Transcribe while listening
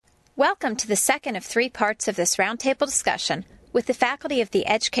Welcome to the second of 3 parts of this roundtable discussion with the faculty of the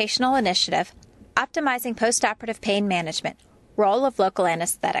Educational Initiative, Optimizing Postoperative Pain Management, Role of Local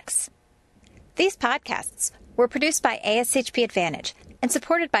Anesthetics. These podcasts were produced by ASHP Advantage and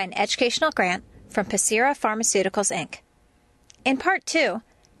supported by an educational grant from Pacira Pharmaceuticals, Inc. In Part 2,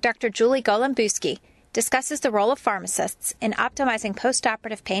 Dr. Julie Golembuski discusses the role of pharmacists in optimizing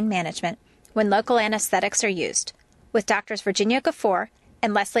postoperative pain management when local anesthetics are used, with Drs. Virginia Gafour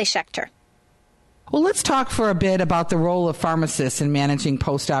and Leslie Schechter. Well, let's talk for a bit about the role of pharmacists in managing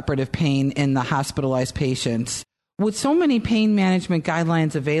postoperative pain in the hospitalized patients. With so many pain management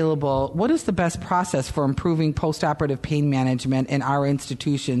guidelines available, what is the best process for improving postoperative pain management in our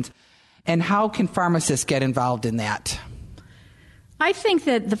institutions, and how can pharmacists get involved in that? I think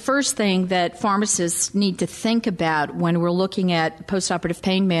that the first thing that pharmacists need to think about when we're looking at postoperative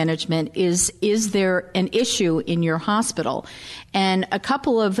pain management is there an issue in your hospital? And a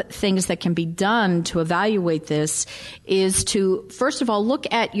couple of things that can be done to evaluate this is to, first of all, look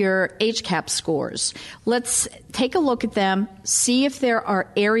at your HCAHPS scores. Let's take a look at them, see if there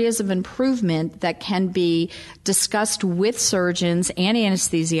are areas of improvement that can be discussed with surgeons and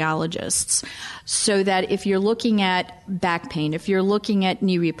anesthesiologists, so that if you're looking at back pain, if you're looking at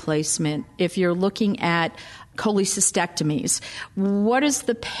knee replacement, if you're looking at cholecystectomies, what is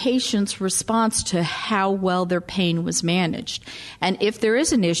the patient's response to how well their pain was managed? And if there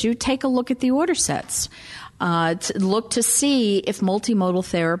is an issue, take a look at the order sets. To look to see if multimodal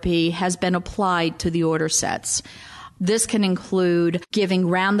therapy has been applied to the order sets. This can include giving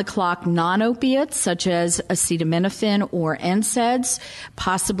round-the-clock non-opiates such as acetaminophen or NSAIDs,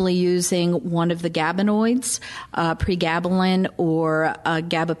 possibly using one of the gabanoids, pregabalin or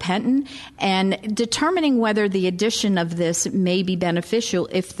gabapentin, and determining whether the addition of this may be beneficial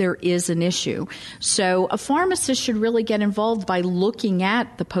if there is an issue. So a pharmacist should really get involved by looking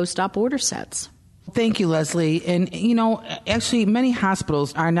at the post-op order sets. Thank you, Leslie. And, actually, many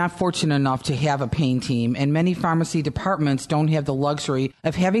hospitals are not fortunate enough to have a pain team, and many pharmacy departments don't have the luxury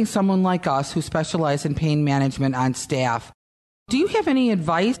of having someone like us who specialize in pain management on staff. Do you have any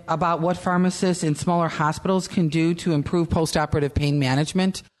advice about what pharmacists in smaller hospitals can do to improve postoperative pain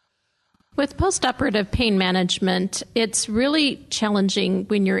management? With postoperative pain management, it's really challenging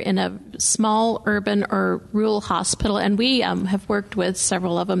when you're in a small urban or rural hospital, and we have worked with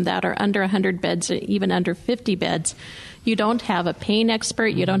several of them that are under 100 beds, even under 50 beds. You don't have a pain expert,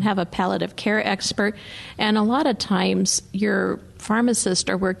 you don't have a palliative care expert, and a lot of times your pharmacists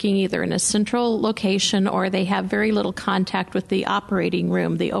are working either in a central location or they have very little contact with the operating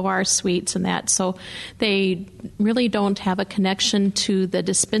room, the OR suites and that. So they really don't have a connection to the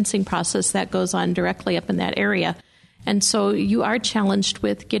dispensing process that goes on directly up in that area. And so you are challenged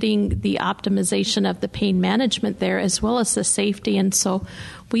with getting the optimization of the pain management there as well as the safety. And so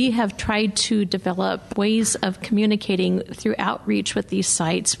we have tried to develop ways of communicating through outreach with these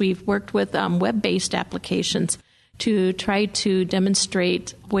sites. We've worked with web-based applications to try to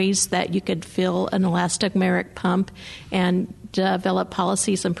demonstrate ways that you could fill an elastomeric pump and develop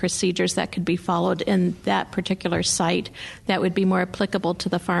policies and procedures that could be followed in that particular site that would be more applicable to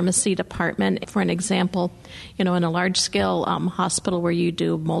the pharmacy department. For an example, in a large-scale hospital where you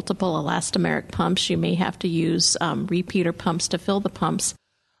do multiple elastomeric pumps, you may have to use repeater pumps to fill the pumps.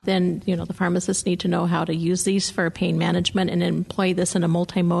 Then, the pharmacists need to know how to use these for pain management and employ this in a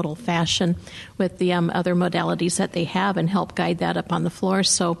multimodal fashion with the other modalities that they have and help guide that up on the floor.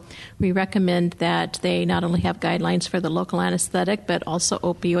 So we recommend that they not only have guidelines for the local anesthetic, but also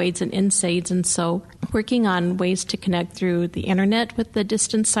opioids and NSAIDs. And so working on ways to connect through the internet with the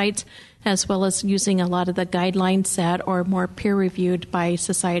distance sites, as well as using a lot of the guidelines that are more peer-reviewed by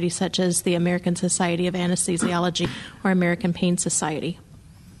societies such as the American Society of Anesthesiology or American Pain Society.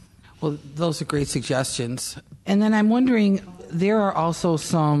 Well, those are great suggestions. And then I'm wondering, there are also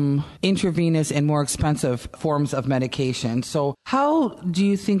some intravenous and more expensive forms of medication. So how do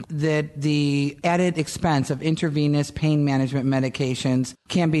you think that the added expense of intravenous pain management medications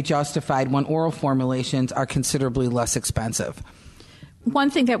can be justified when oral formulations are considerably less expensive? One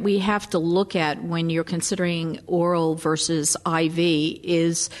thing that we have to look at when you're considering oral versus IV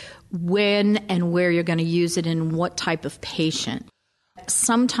is when and where you're going to use it and what type of patient.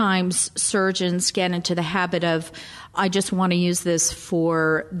 Sometimes surgeons get into the habit of, I just want to use this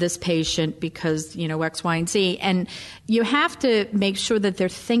for this patient because, X, Y, and Z. And you have to make sure that they're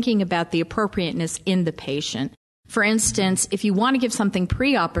thinking about the appropriateness in the patient. For instance, if you want to give something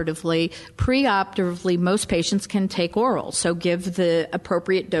preoperatively, most patients can take oral, so give the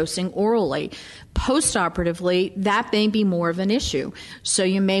appropriate dosing orally. Postoperatively, that may be more of an issue. So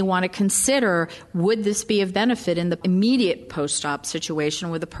you may want to consider, would this be of benefit in the immediate post-op situation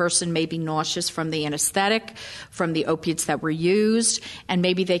where the person may be nauseous from the anesthetic, from the opiates that were used, and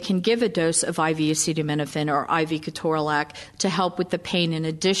maybe they can give a dose of IV acetaminophen or IV ketorolac to help with the pain in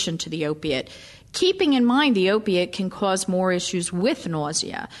addition to the opiate. Keeping in mind the opiate can cause more issues with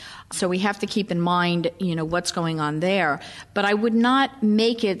nausea. So we have to keep in mind, what's going on there. But I would not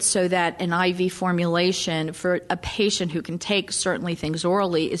make it so that an IV formulation for a patient who can take certainly things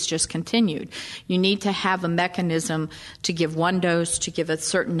orally is just continued. You need to have a mechanism to give one dose, to give a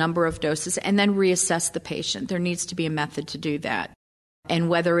certain number of doses, and then reassess the patient. There needs to be a method to do that. And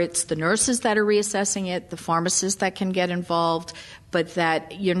whether it's the nurses that are reassessing it, the pharmacists that can get involved, but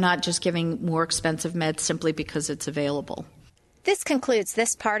that you're not just giving more expensive meds simply because it's available. This concludes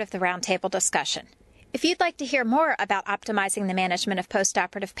this part of the roundtable discussion. If you'd like to hear more about optimizing the management of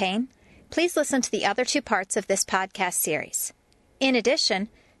postoperative pain, please listen to the other 2 parts of this podcast series. In addition,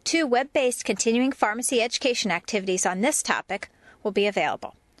 2 web-based continuing pharmacy education activities on this topic will be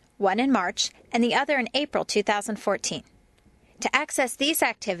available, one in March and the other in April 2014. To access these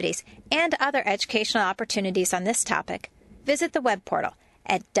activities and other educational opportunities on this topic, visit the web portal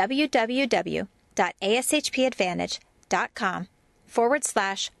at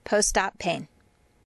www.ashpadvantage.com/postop pain.